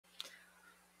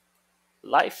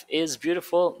Life is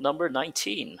Beautiful, number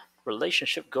 19,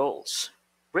 Relationship Goals.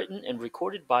 Written and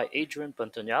recorded by Adrian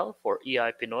Pantonal for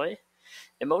EI Pinoy,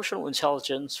 Emotional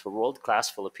Intelligence for World Class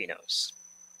Filipinos.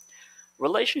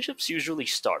 Relationships usually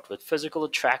start with physical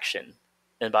attraction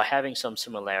and by having some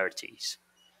similarities.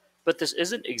 But this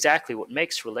isn't exactly what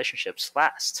makes relationships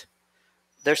last.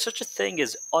 There's such a thing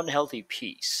as unhealthy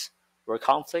peace, where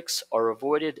conflicts are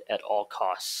avoided at all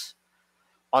costs.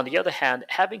 On the other hand,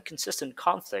 having consistent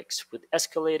conflicts with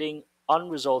escalating,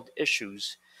 unresolved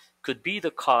issues could be the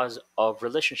cause of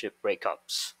relationship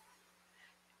breakups.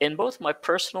 In both my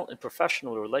personal and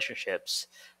professional relationships,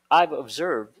 I've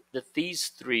observed that these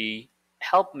three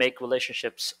help make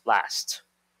relationships last: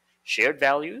 shared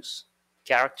values,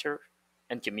 character,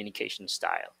 and communication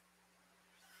style.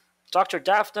 Dr.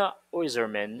 Daphna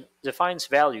Oyserman defines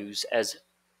values are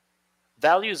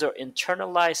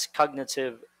internalized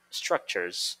cognitive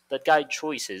structures that guide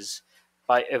choices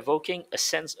by evoking a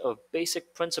sense of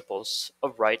basic principles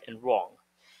of right and wrong,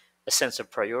 a sense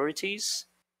of priorities,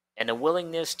 and a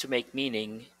willingness to make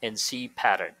meaning and see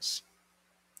patterns.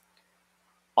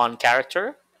 On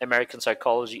character, American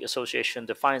Psychology Association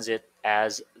defines it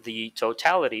as the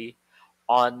totality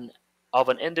on of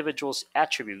an individual's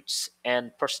attributes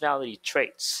and personality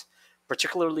traits,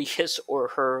 particularly his or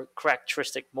her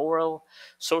characteristic moral,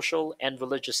 social, and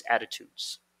religious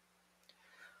attitudes.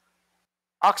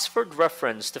 Oxford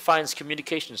Reference defines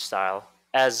communication style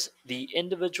as the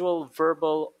individual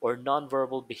verbal or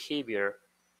nonverbal behavior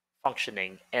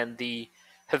functioning and the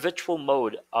habitual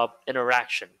mode of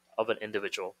interaction of an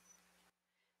individual.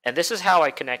 And this is how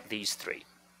I connect these three.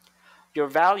 Your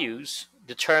values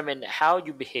determine how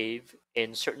you behave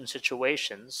in certain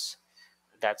situations.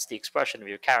 That's the expression of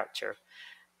your character.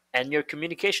 And your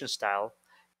communication style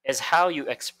is how you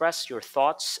express your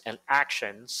thoughts and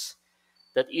actions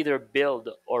that either build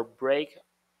or break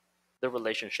the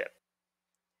relationship.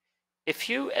 If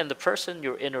you and the person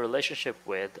you're in a relationship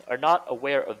with are not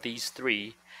aware of these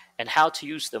three and how to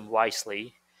use them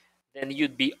wisely, then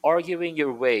you'd be arguing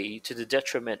your way to the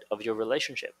detriment of your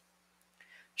relationship.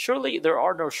 Surely there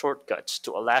are no shortcuts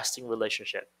to a lasting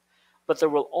relationship, but there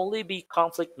will only be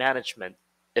conflict management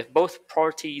if both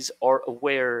parties are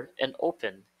aware and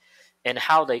open in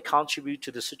how they contribute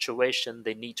to the situation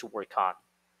they need to work on.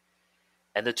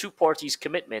 And the two parties'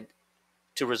 commitment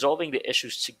to resolving the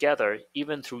issues together,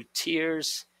 even through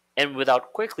tears and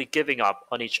without quickly giving up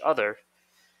on each other,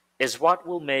 is what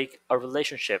will make a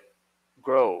relationship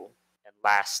grow and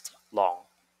last long.